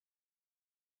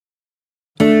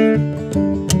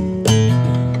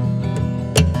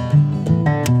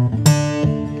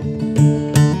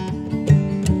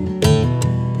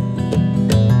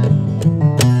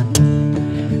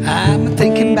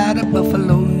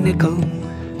nickel,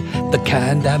 the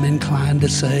kind I'm inclined to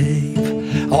save.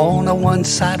 On the one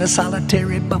side a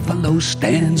solitary buffalo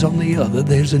stands, on the other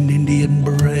there's an Indian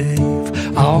brave.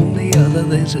 On the other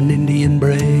there's an Indian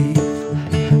brave.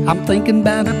 I'm thinking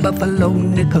about a buffalo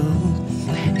nickel,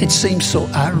 it seems so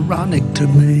ironic to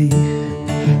me.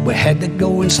 We had to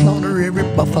go and slaughter every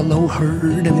buffalo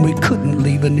herd, and we couldn't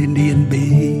leave an Indian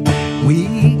be. We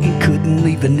couldn't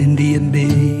leave an Indian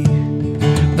be.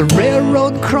 The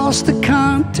railroad crossed the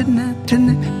continent and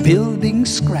the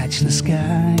buildings scratched the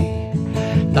sky.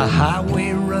 The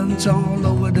highway runs all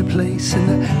over the place and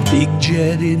the big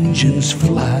jet engines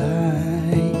fly.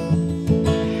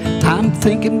 I'm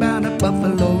thinking about a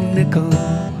buffalo nickel,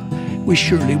 we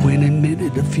surely went and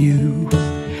minted a few.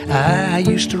 I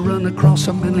used to run across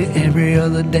them every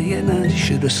other day, and I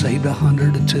should have saved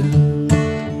 100 or two.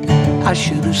 I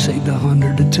should have saved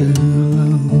 100 or two.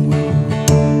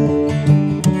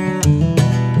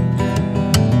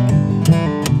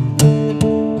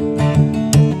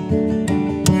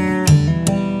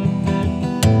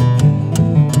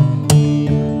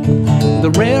 The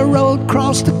railroad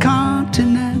crossed the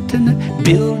continent and the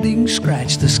buildings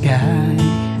scratched the sky.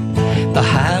 The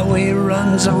highway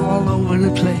runs all over the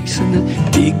place and the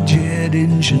big jet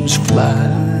engines fly.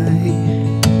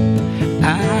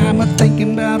 I'm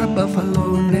a-thinking about a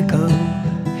buffalo nickel,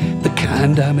 the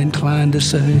kind I'm inclined to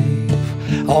save.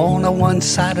 On the one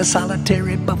side a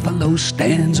solitary buffalo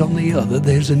stands, on the other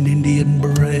there's an Indian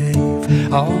brave.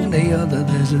 On the other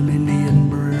there's an Indian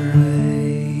brave.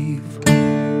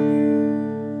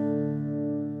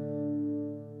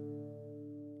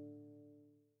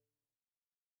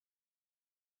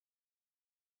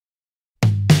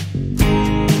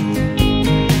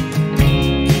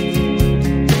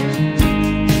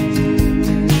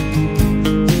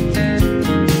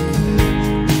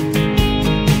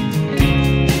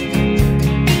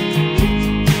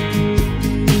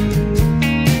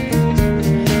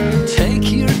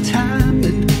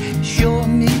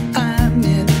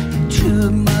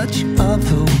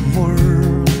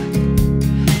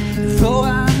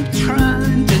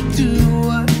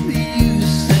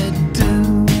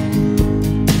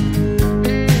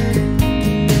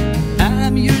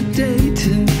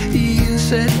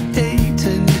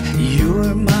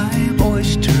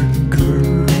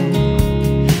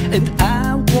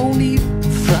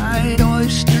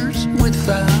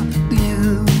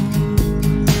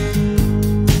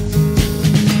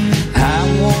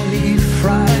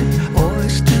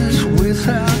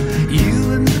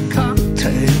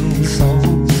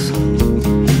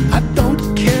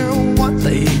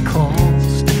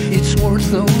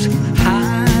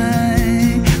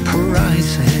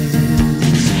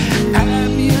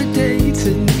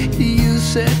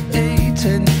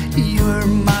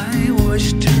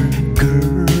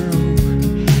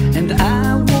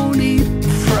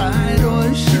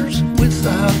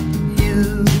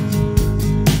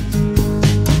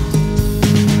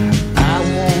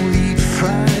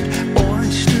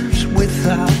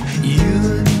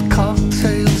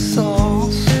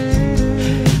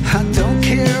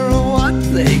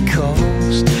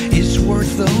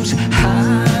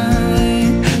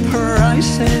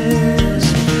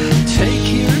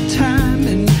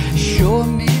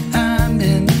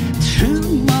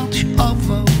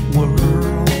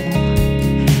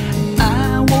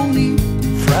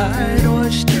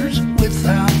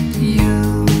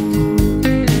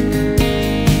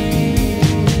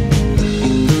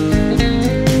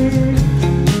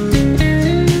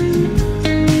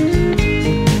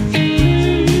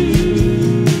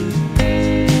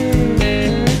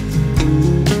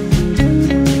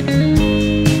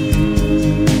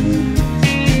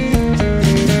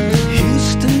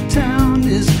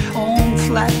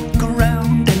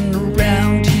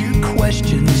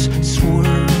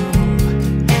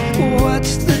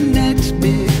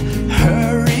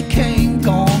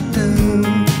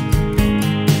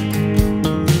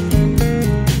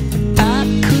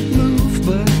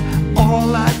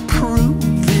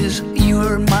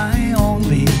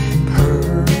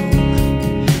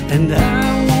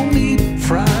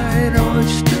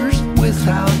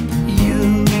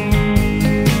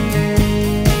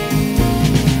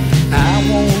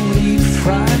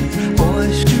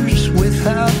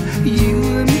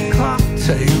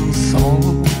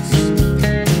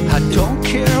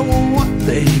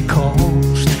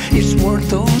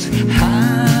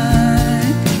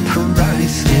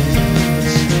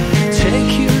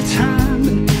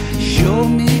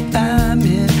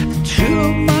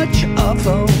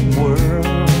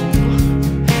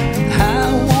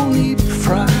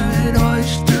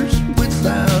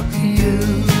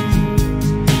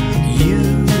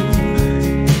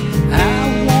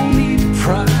 I won't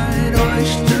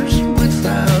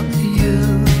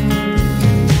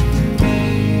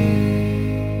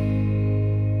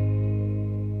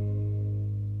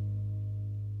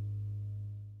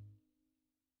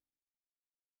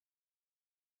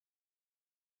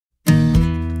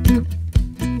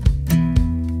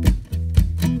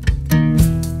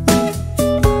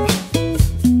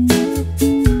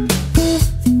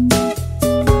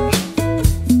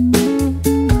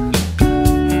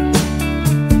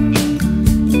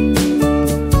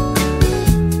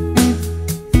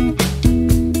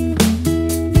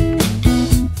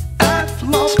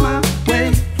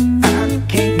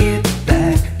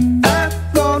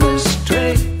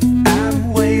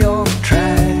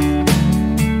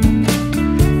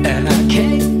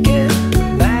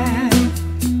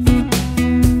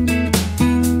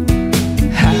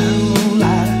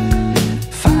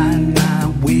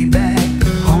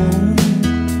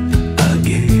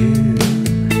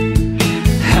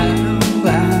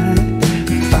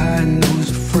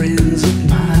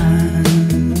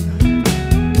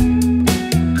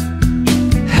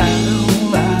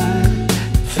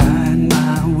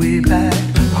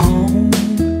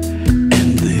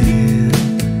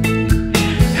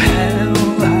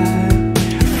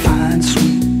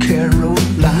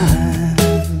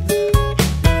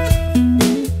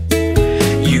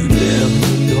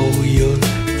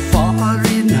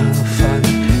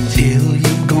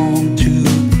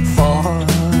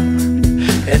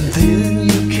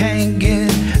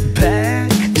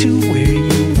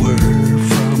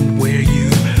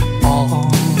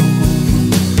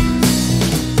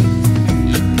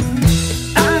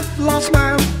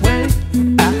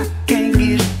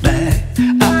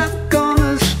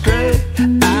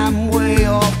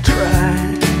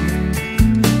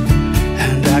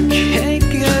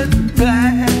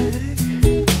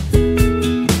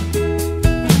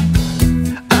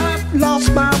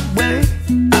lost my way,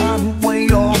 I'm way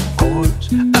off course.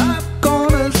 I've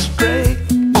gone astray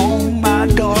on my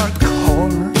dark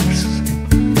horse,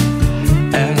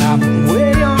 and I'm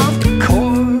way off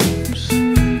course.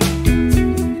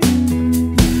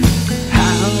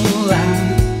 How'll I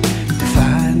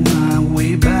find my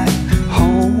way back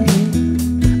home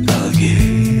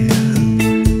again?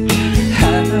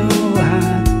 How do I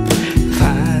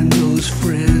find those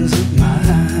friends of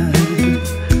mine?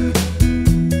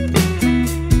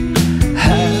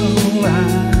 How do I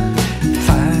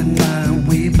find my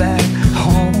way back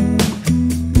home?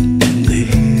 And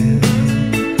then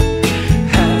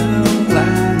how do I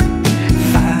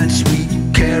find sweet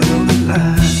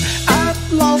Caroline?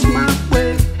 I've lost my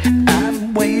way,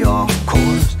 I'm way off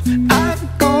course. I've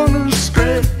gone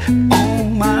astray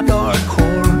on my dark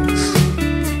horse,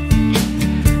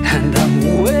 and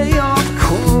I'm way off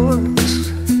course.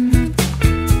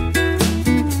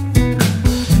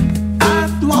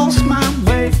 I've lost my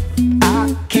way,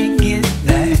 I can't get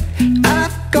back.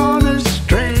 I've gone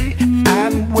astray,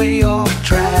 I'm way off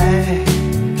track,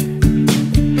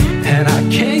 and I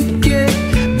can't get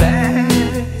back.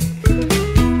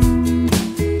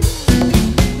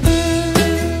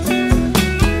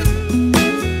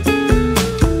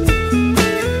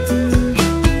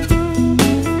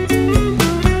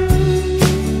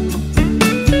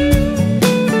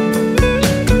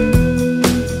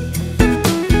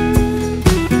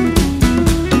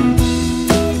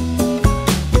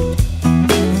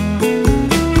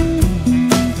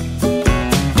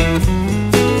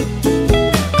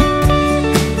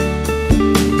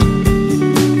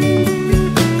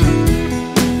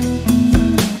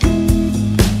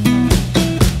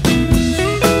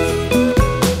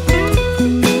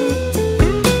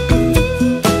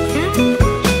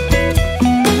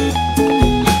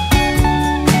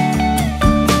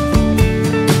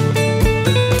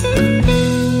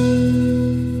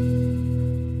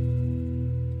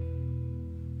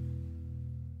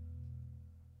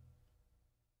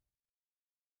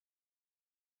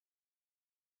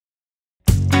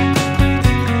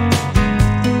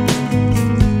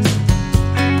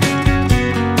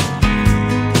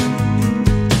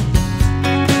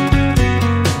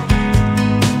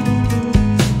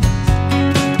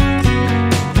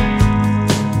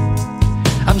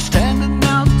 I'm standing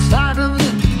outside of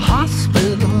the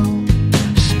hospital,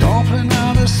 stomping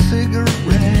out a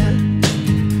cigarette.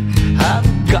 I've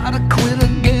gotta quit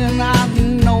again, I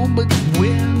know, but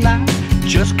when I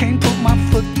just can't put my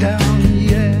foot down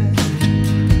yet.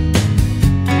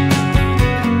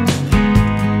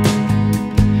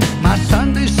 My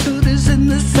Sunday suit is in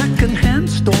the second-hand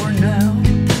store now.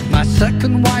 My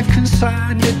second wife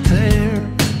consigned it there.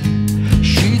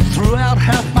 She threw out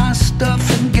half my stuff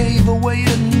and gave away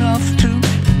enough to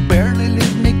barely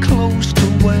leave me clothes to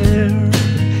wear.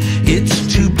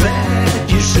 It's too bad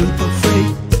you're super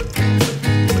freak.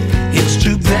 It's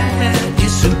too bad you're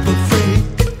super freak.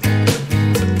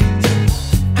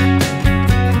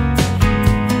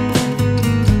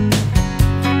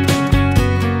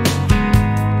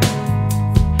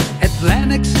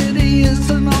 Atlantic City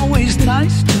isn't always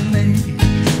nice to me,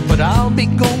 but I'll be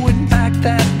going back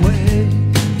that way.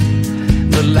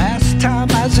 The last time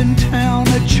I was in town,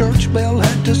 a church bell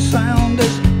had to sound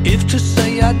as if to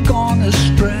say I'd gone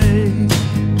astray.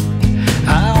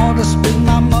 I ought to spend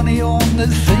my money on the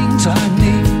things I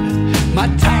need. My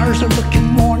tires are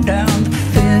looking worn down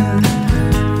thin.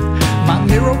 My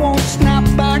mirror won't snap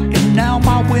back, and now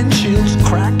my windshield's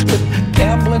cracked. But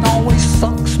gambling always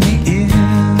sucks me in.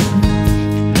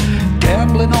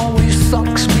 Gambling always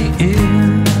sucks me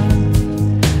in.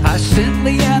 I sent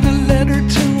Leanne a letter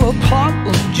to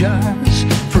apologize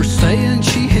for saying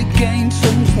she had gained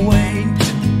some weight.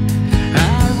 I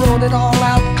wrote it all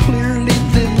out clearly,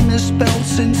 then misspelled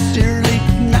sincerely.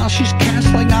 Now she's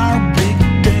canceling our big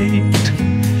date.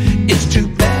 It's too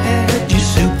bad you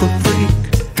super freak.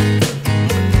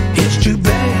 It's too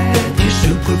bad you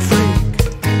super freak.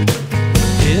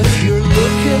 If you're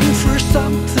looking for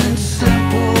something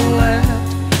simple at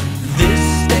this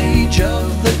stage of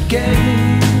the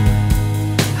game,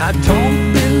 I don't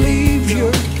believe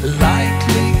you're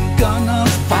likely gonna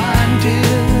find it.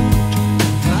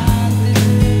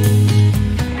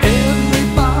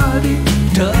 Everybody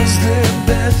does their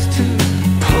best to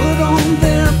put on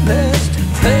their best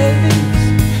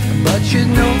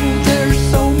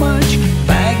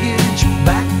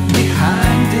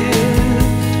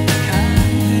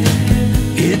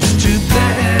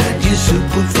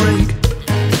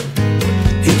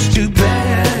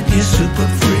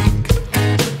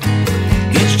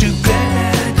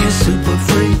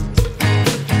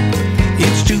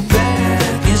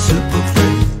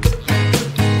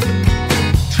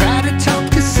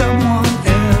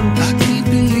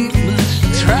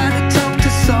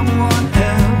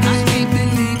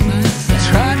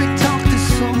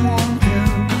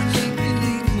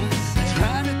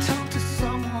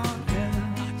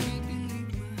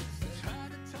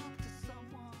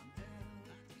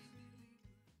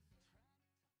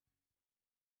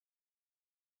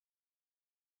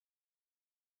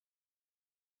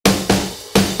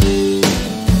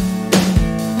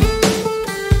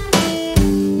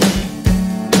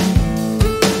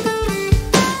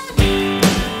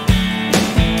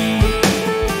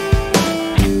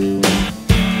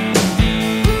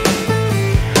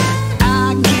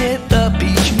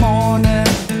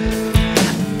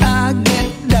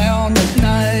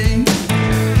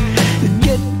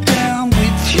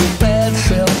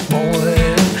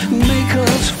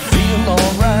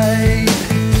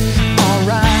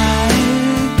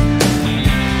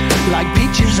like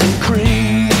peaches and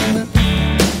cream.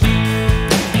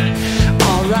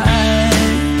 Alright,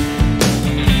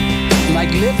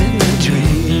 like living the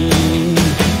dream.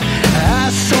 I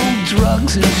sold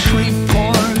drugs in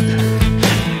Shreveport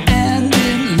and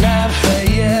in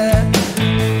Lafayette.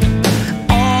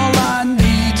 All I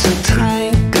need's a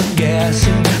tank of gas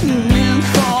and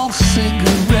menthol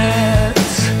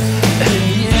cigarettes. And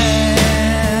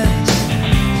yes,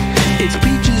 it's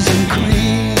peaches and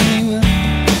cream.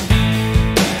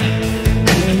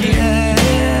 And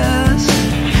yes,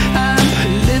 I'm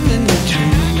living the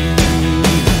dream.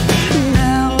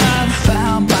 Now I've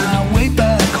found my way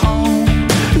back home.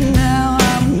 Now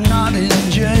I'm not in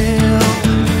jail.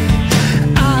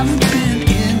 I've been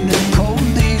in the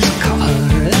police car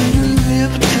and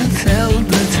lived to tell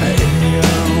the tale.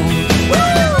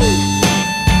 Woo!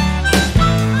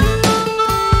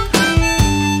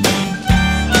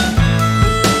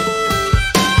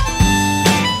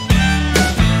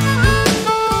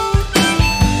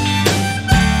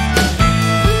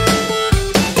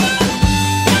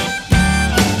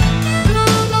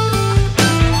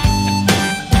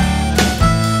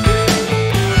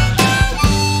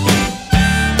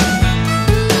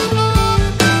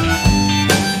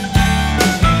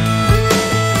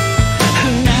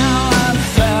 Now I've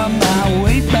found my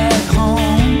way back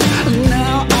home.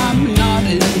 Now I'm not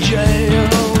in jail.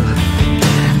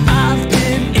 I've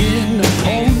been in the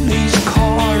police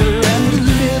car and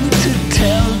lived to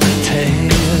tell the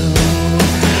tale.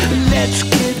 Let's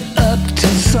get up to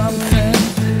something.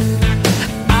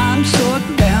 I'm so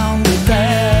down with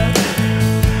that.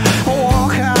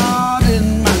 Walk out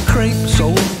in my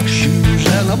crepe-soled shoes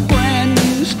and a brand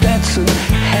new Stetson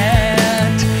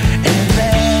hat. And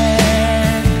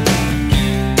that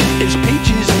is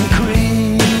peaches and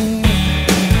cream.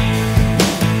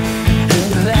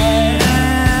 And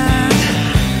that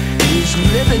is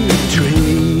living the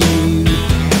dream.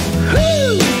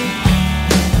 Woo!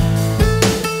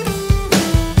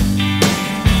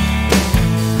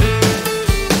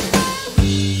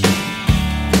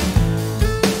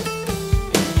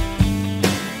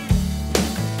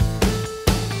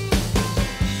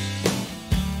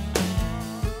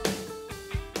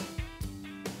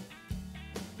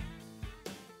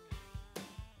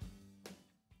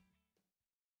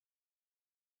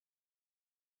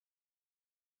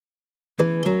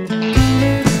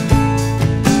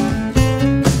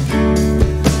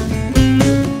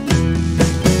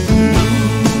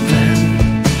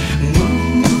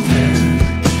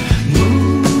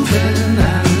 Moving,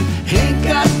 I ain't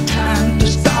got time to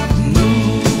stop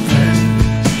moving.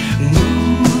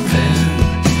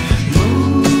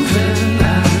 Moving, I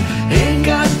ain't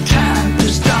got time to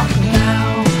stop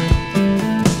now.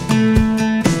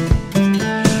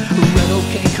 Red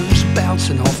oak acres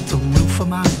bouncing off the roof of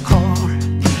my car.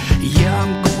 Yeah,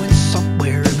 I'm going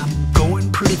somewhere and I'm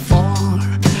going pretty far.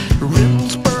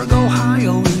 Reynoldsburg,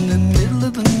 Ohio, in the middle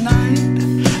of the night.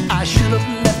 I should have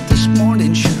left this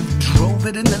morning, should have drove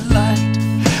it in the light.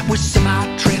 With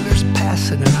semi-trailers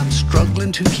passing and I'm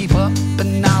struggling to keep up.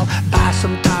 And I'll buy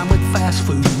some time with fast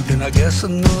food and I guess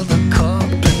another cup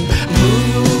and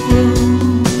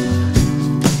move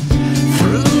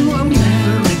through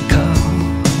America.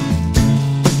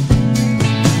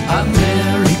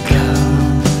 America,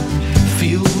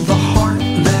 feel the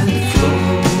heartland flow.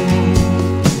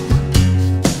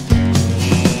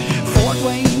 Fort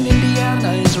Wayne,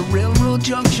 Indiana is a railroad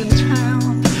junction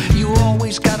town. You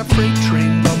always got a freight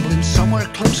train bumbling somewhere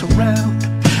close around.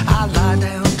 I lie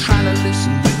down trying to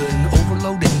listen with an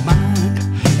overloaded mind,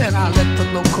 and I let the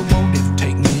locomotive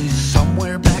take me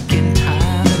somewhere back in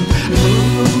time and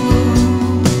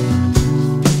move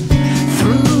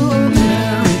through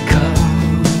America.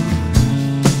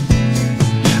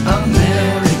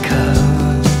 America,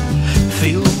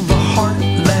 feel the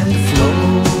heartland flow.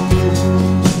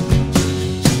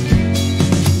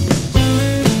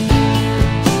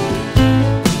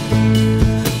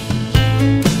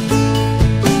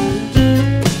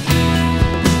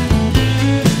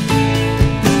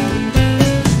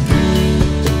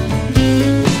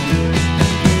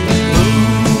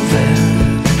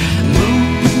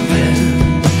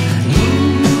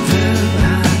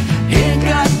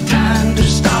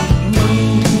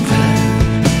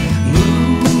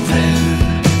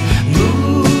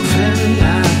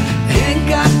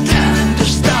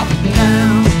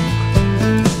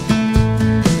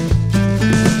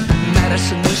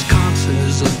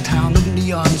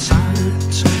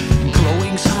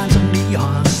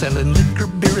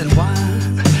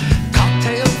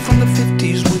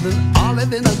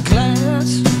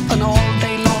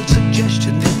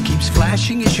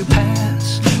 flashing as you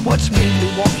pass. What's made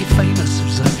Milwaukee famous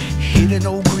is a Detroit and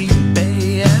old Green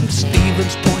Bay and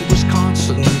Stevens Point,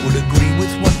 Wisconsin would agree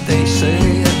with what they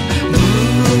say.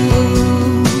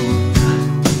 Move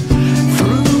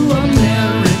through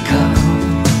America,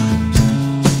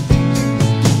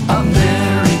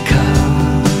 America,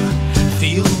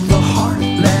 feel the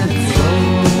heartland flow.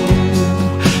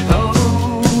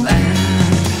 Oh, and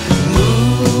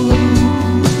move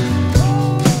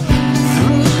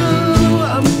through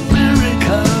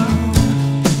America,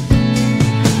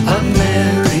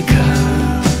 America,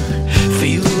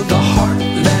 feel the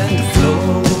heartland flow.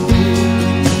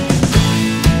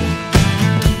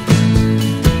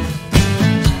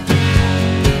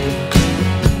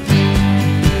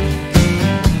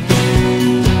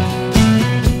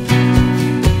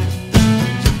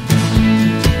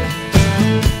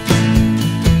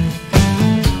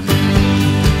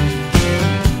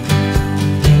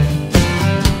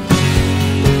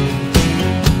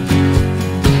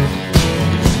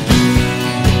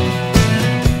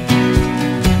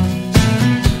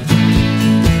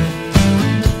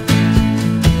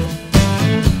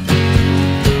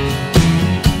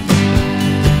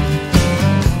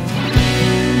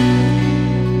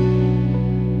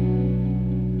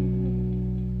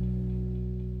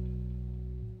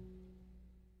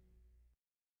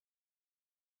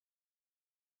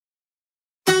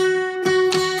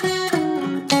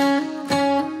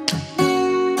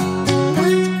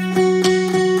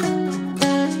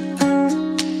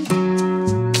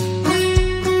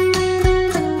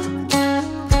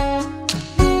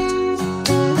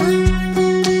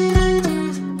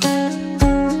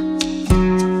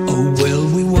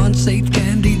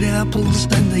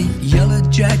 Then the yellow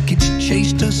jackets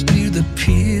chased us near the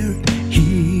pier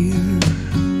here.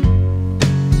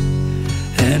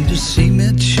 And the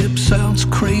cement ship sounds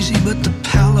crazy, but the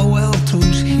Palo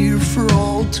Alto's here for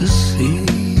all to see.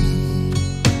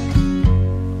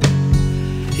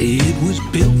 It was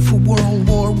built for World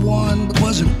War I, but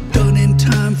wasn't done in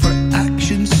time for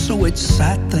action, so it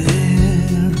sat there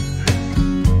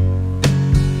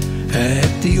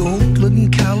at the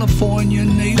Oakland, California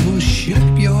Naval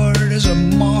Shipyard as a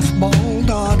mothballed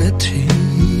oddity.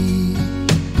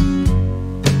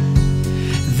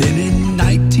 Then in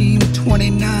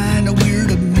 1929, a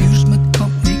weird amusement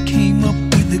company came up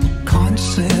with the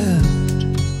concept,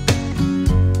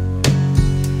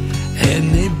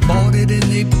 and they bought it and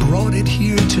they brought it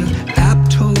here to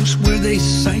Aptos, where they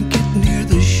sank it near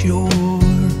the shore.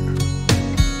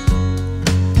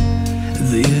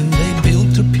 Then they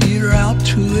built a pier out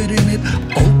to it, and it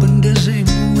opened as a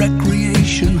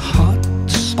recreation hot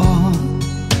spot,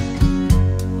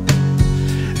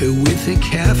 with a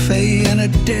cafe and a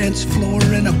dance floor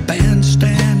and a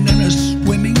bandstand and a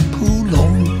swimming pool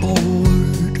on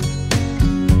board.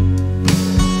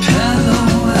 Palo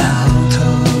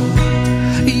Alto,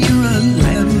 you're a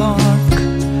landmark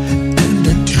and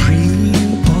a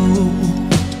dreamboat.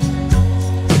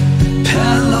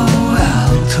 Palo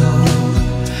Alto,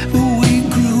 we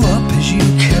grew up as you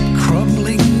kept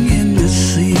crumbling in the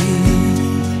sea.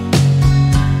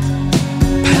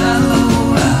 Palo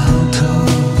Alto,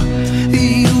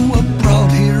 you were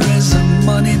brought here as a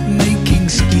money-making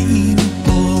steamboat.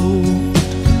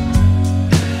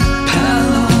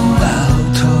 Palo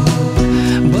Alto,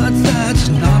 but that's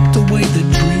not the way the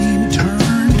dream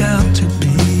turned out to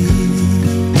be.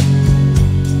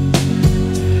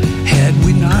 Had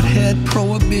we not had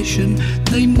Prohibition,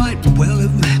 they might well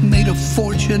have made a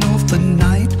fortune off the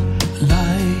nightlife.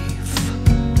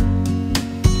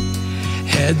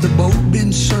 Had the boat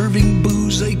been serving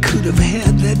booze, they could have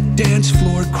had that dance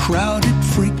floor crowded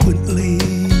frequently.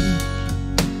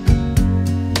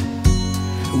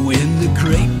 When the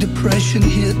Great Depression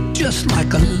hit, just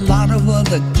like a lot of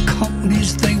other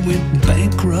companies, they went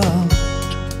bankrupt.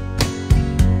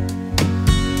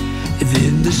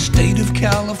 Then the state of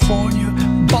California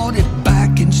bought it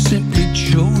back and simply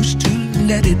chose to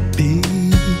let it be.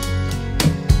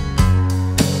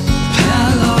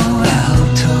 Palo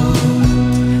Alto,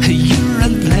 you're a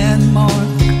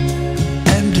landmark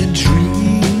and a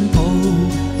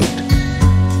dreamboat.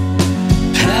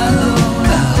 Palo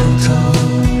Alto,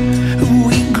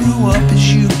 we grew up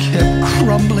as you kept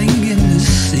crumbling in the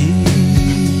sea.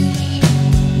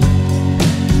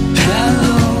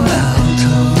 Palo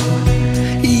Alto,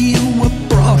 you were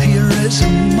brought here as a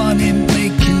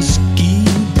money-making steamboat.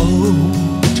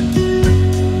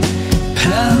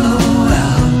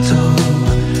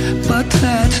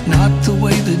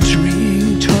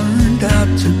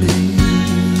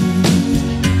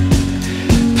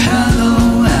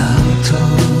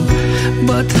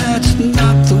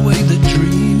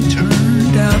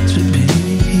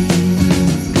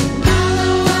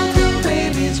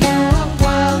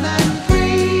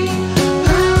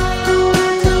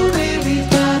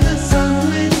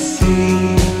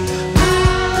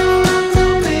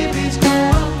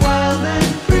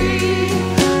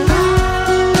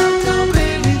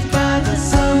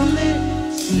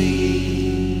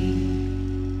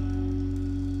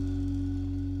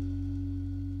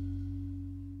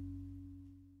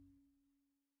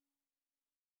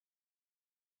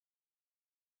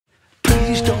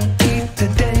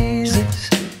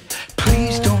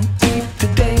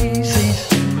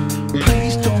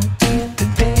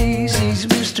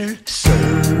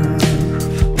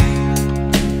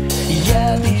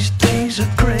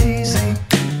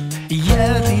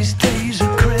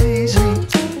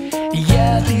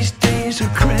 these days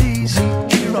are crazy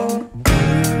here on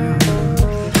earth.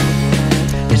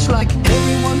 It's like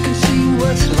everyone can see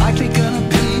what's likely gonna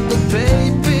be, but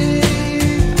baby,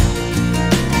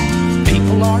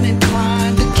 people aren't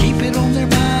inclined to keep it on their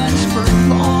minds for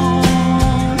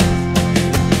long.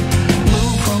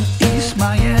 Move from East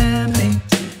Miami,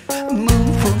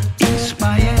 move from East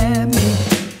Miami,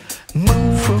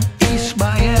 move from East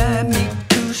Miami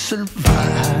to survive.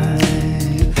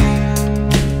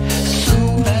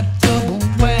 Soon that double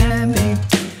whammy,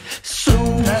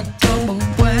 soon that double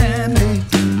whammy,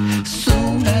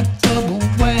 soon that double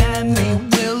whammy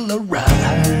will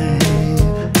arrive.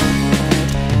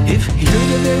 If you're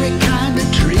the very kind of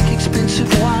drink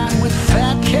expensive wine with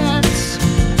fat cats,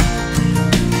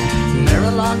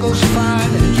 Mar-a-Lago's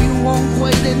fine and you won't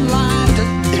wait in line to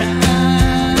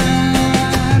dine.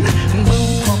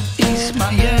 Move from East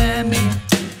Miami,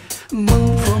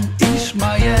 move from East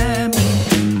Miami,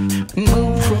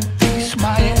 move from East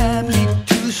Miami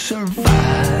to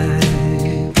survive.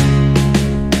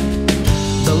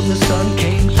 Though the sun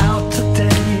came out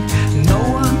today, no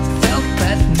one felt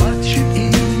that much at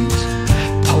ease.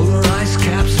 Polar ice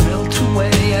caps melt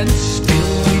away and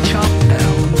still we chop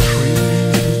down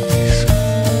trees.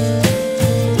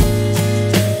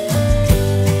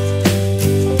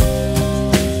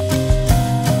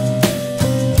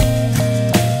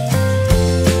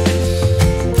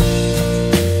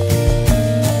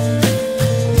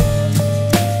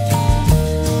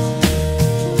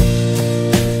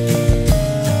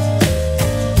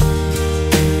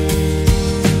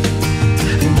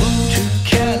 Move to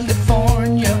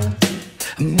California,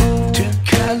 move to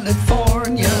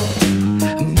California,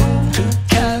 move to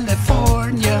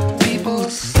California, people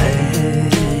say.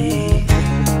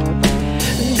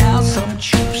 Now some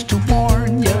choose to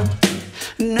warn ya,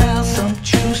 now some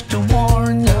choose to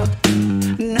warn ya,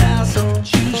 now some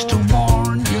choose to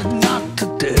warn you, not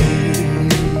today.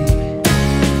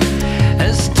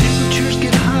 As temperatures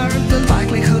get higher, the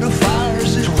likelihood of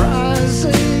fires is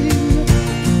rising,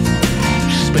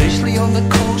 especially on the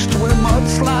coast where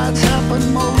mudslides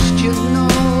happen most, you know.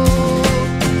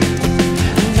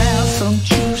 Now some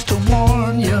choose to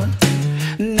warn you,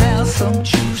 now some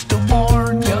choose to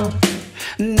warn you,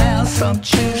 now some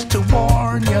choose to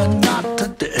warn you, not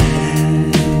today.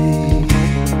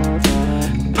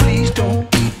 Please don't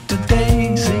eat the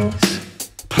daisies,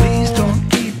 please don't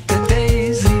eat the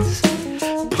daisies,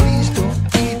 please don't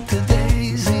eat the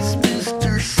daisies,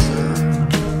 Mr. Sir.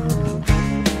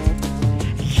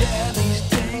 Yeah, these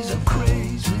days are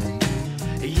crazy.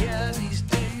 Yeah, these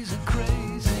days are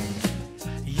crazy.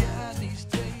 Yeah, these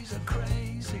days are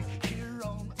crazy here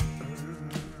on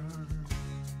earth.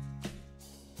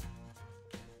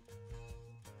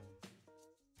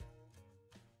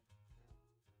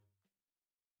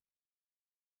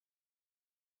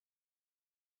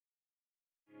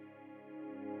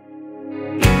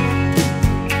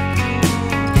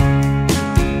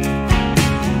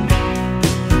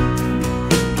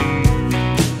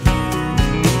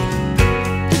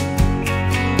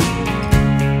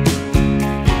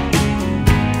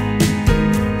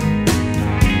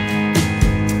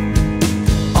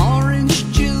 Orange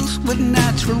juice with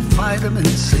natural vitamin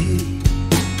C,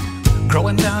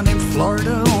 growing down in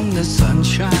Florida on the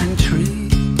sunshine tree.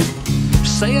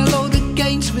 Say hello to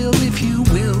Gainesville if you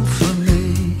will for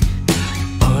me,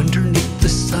 underneath the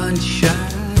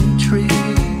sunshine tree.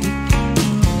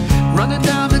 Running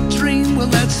down a dream, well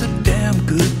that's a damn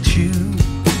good tune.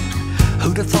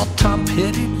 Who'd have thought Tom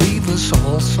Petty'd leave us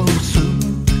all so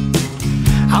soon?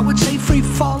 I would say free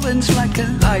falling's like a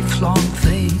lifelong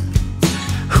thing.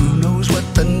 Who knows what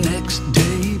the next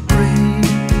day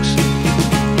brings?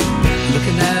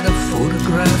 Looking at a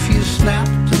photograph you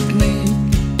snapped of me,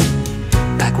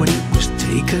 back when it was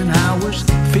taken hours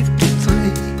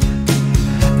 53.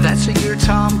 That's the year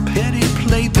Tom Petty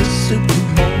played the Super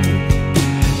Bowl.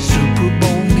 Super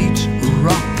Bowl meets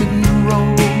rock and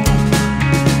roll.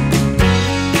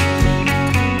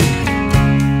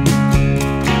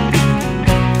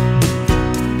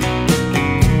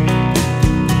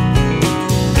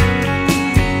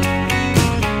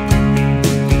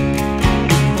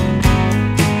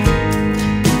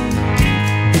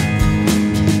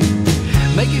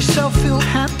 Make yourself feel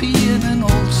happy in an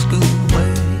old school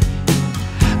way.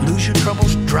 Lose your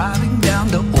troubles driving down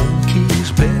to Old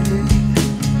Kings Bay.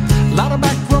 Lot of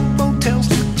back road motels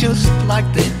look just like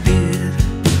they did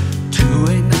to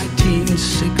a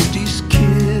 1960s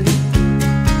kid.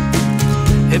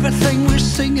 Everything we're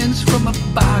singing's from a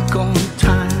bygone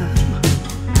time.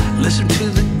 Listen to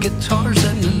the guitars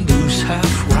and the loose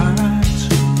half rides.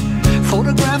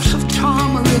 Photographs of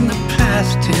Tom are in the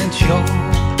past tense, y'all.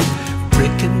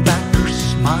 Brick and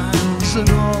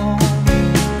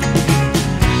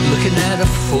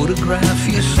photograph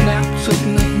you snapped of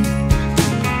me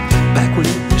back when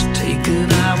it was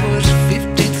taken. I was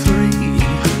 53.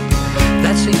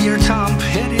 That's the year Tom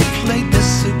Petty played the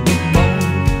Super Bowl.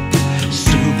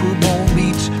 Super Bowl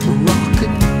meets rock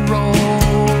and roll.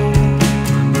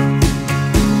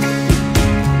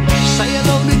 Say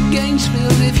hello to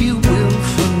Gainesville if you will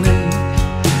for me,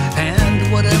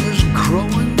 and whatever's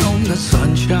growing on the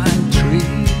Sunshine Tree.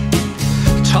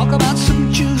 Talk about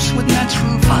some juice with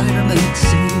natural vitamin C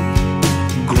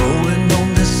growing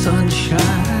on the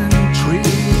Sunshine Tree.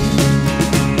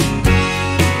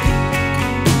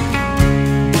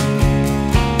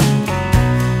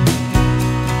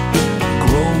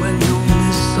 Growing on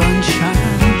the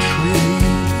Sunshine Tree.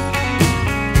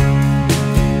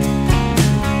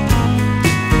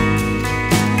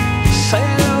 Say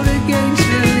hello to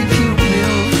Gainesville if you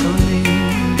will for me.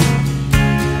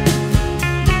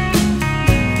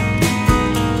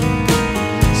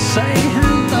 Say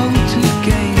hello to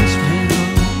Gainesville.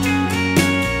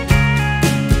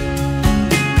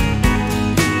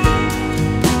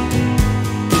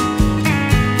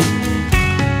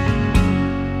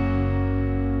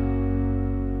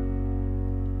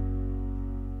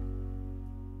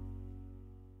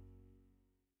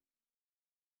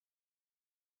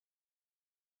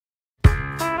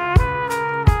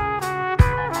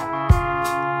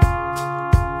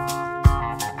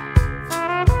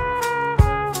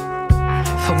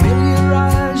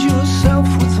 Familiarize yourself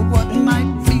with what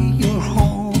might be your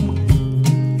home.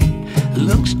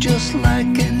 Looks just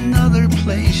like another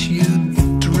place you'd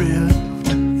drift.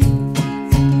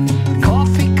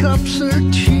 Coffee cups are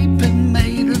cheap and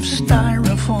made of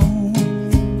styrofoam.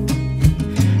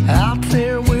 Out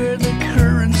there where the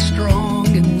current's strong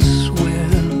and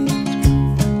swift.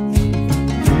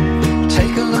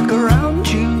 Take a look around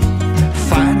you,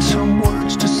 find some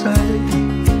words to say.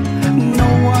 No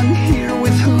one here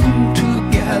with whom to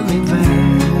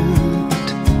gallivant.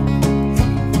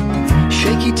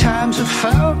 Shaky times have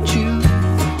found you,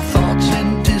 thoughts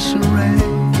in disarray.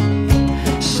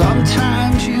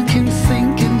 Sometimes you can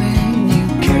think and then you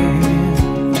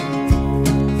can't.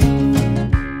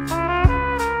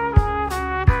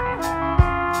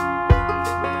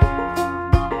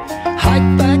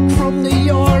 Hike back from the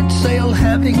yard sale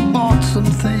having bought some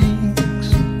things.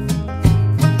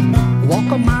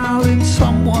 Walk a mile in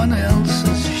someone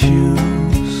else's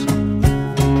shoes.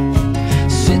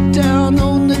 Sit down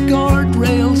on the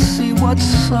guardrail, see what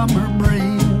summer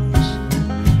brings.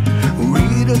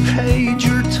 Read a page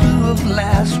or two of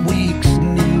last week's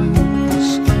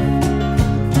news.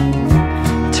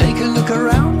 Take a look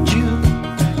around you,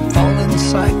 fallen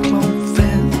cyclone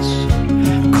fence,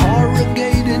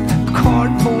 corrugated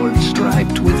cardboard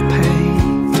striped with paint.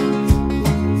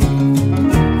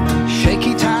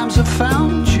 Shaky times have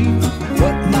found you,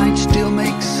 what might still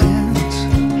make sense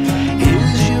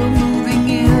is you moving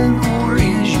in or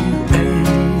is you ain't.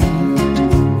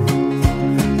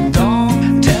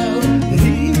 Don't tell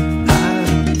me I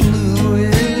blew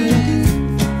it.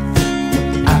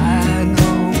 I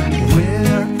know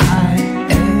where I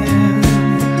am.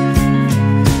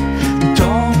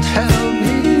 Don't tell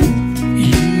me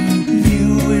you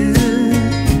knew it.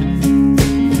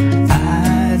 I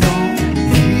don't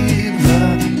give a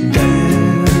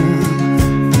damn.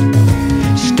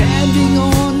 Standing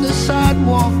on the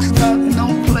sidewalks, got no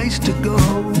place to go.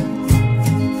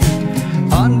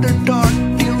 Under dark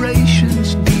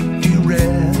durations, deep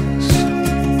duress.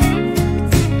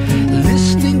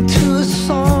 Listening to a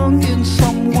song in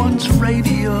someone's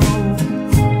radio.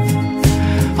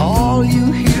 All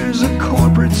you hear's a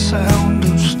corporate sound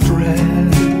of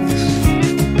stress.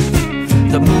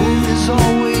 The moon is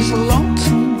always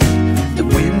lonesome, the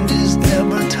wind is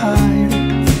never tired.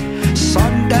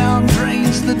 Sundown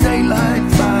drains the daylight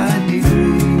by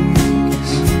degrees.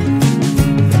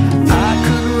 I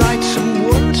could write some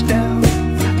words down,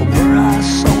 but were I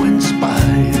so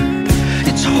inspired?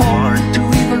 It's hard to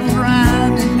even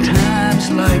rhyme in times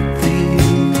like these.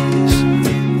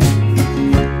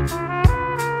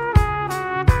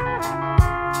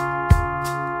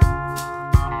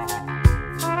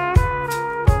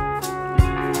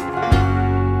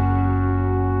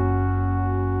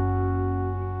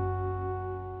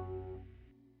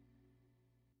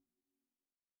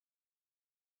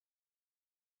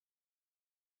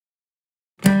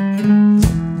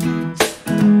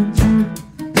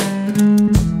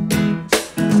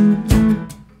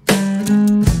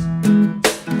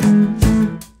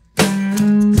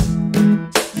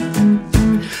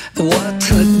 What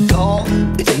a dog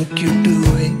think you're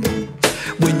doing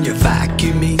when you're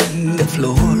vacuuming the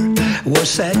floor?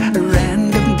 Was that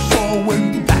random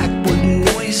forward, backward,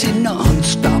 noisy,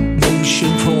 non-stop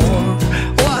motion for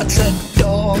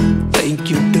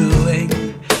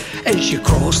as you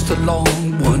cross the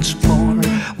lawn once more,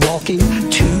 walking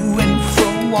to and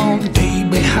fro all day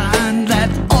behind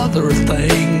that other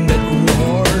thing that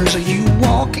roars. You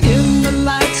walk in, the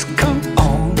lights come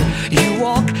on. You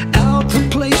walk out, the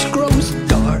place grows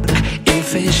dark.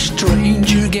 If a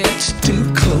stranger gets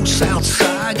too close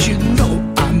outside, you know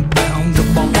I'm bound to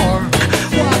bark.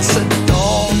 What's a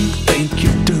dog think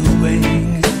you're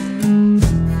doing?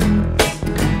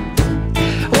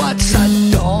 What's a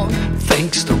dog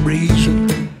think's the reason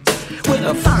when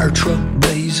a fire truck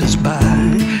blazes by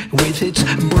with its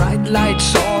bright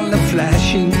lights all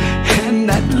a-flashing and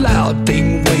that loud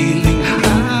thing wailing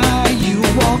high? You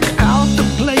walk out, the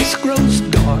place grows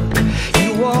dark. You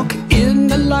walk in,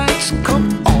 the lights come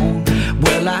on.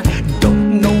 Well, I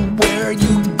don't know where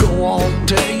you go all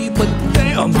day, but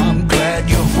damn, I'm glad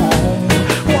you're home.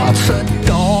 What's a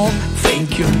dog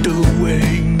think you're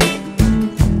doing?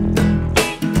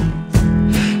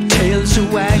 Tails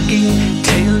are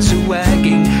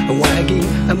wagging, wagging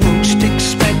most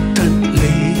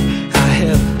expectantly. I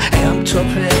have amped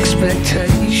up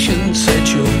expectations that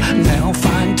you'll now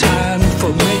find time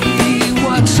for me.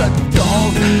 What's a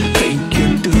dog think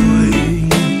you're doing?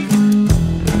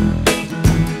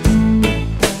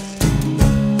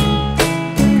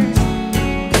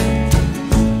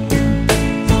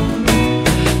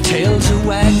 Tails are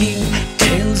wagging,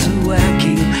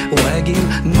 wagging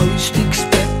most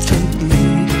expectantly.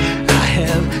 I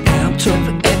have amped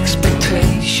up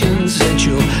expectations that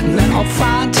you'll now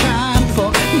find time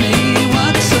for me.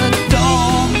 What's a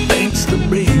dog think's the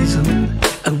reason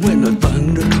when a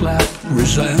thunderclap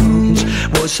resounds?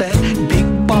 Was that big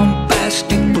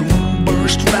bombastic boom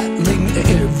burst rattling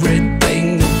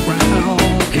everything around?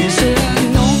 Is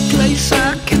there no place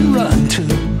I can run to?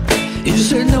 Is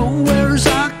there nowheres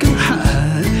I can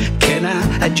hide? Can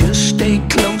I just stay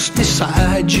close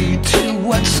beside you till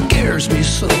what scares me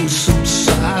so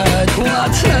subside?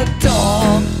 What's a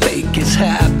dog think is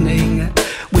happening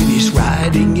when he's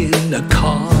riding in the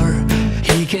car?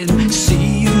 He can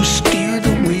see you steer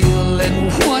the wheel,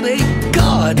 and what a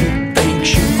god he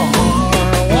thinks you are.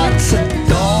 What's a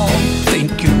dog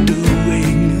think you're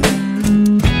doing?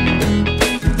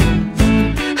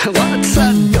 What's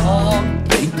a dog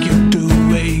think you're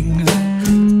doing?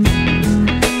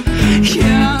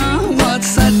 Yeah,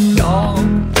 what's a dog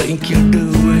think you're doing?